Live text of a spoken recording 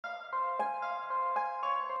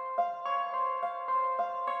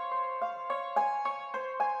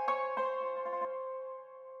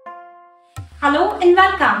Hello and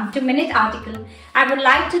welcome to Minute Article. I would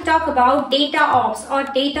like to talk about data ops or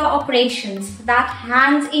data operations that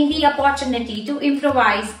hands in the opportunity to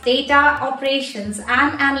improvise data operations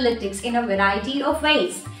and analytics in a variety of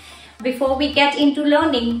ways. Before we get into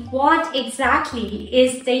learning what exactly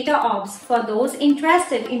is data ops, for those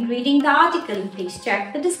interested in reading the article, please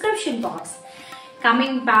check the description box.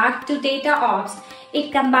 Coming back to data ops,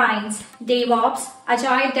 it combines DevOps,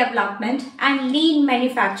 agile development and lean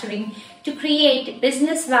manufacturing to create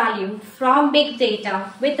business value from big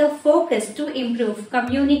data with a focus to improve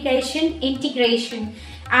communication, integration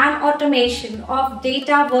and automation of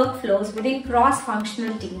data workflows within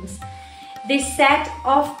cross-functional teams. This set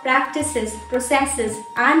of practices, processes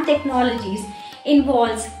and technologies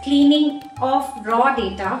involves cleaning of raw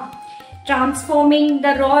data, transforming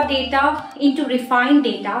the raw data into refined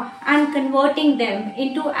data and converting them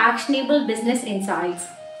into actionable business insights.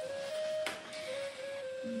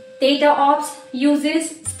 Data ops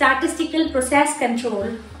uses statistical process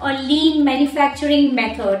control, a lean manufacturing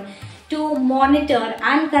method to monitor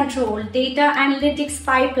and control data analytics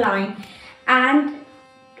pipeline and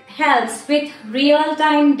helps with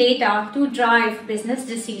real-time data to drive business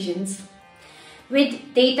decisions.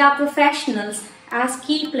 With data professionals as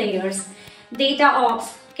key players, data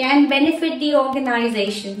ops can benefit the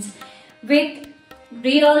organizations with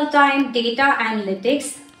real-time data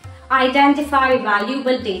analytics, identify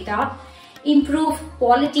valuable data, improve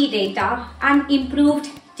quality data, and improved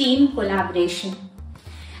team collaboration.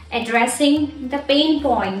 Addressing the pain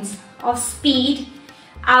points of speed,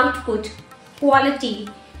 output, quality,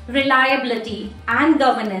 reliability, and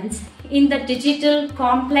governance in the digital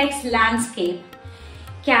complex landscape.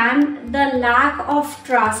 Can the lack of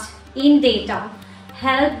trust in data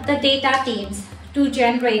help the data teams to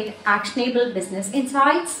generate actionable business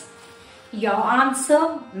insights? Your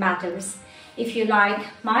answer matters. If you like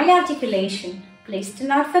my articulation, please do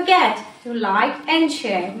not forget to like and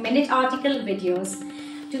share Minute Article videos.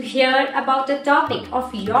 To hear about a topic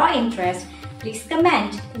of your interest, please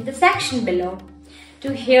comment in the section below.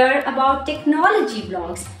 To hear about technology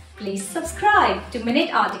blogs, please subscribe to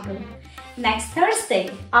Minute Article. Next Thursday,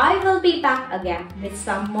 I will be back again with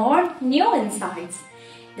some more new insights.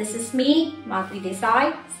 This is me, Madhvi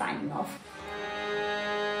Desai, signing off.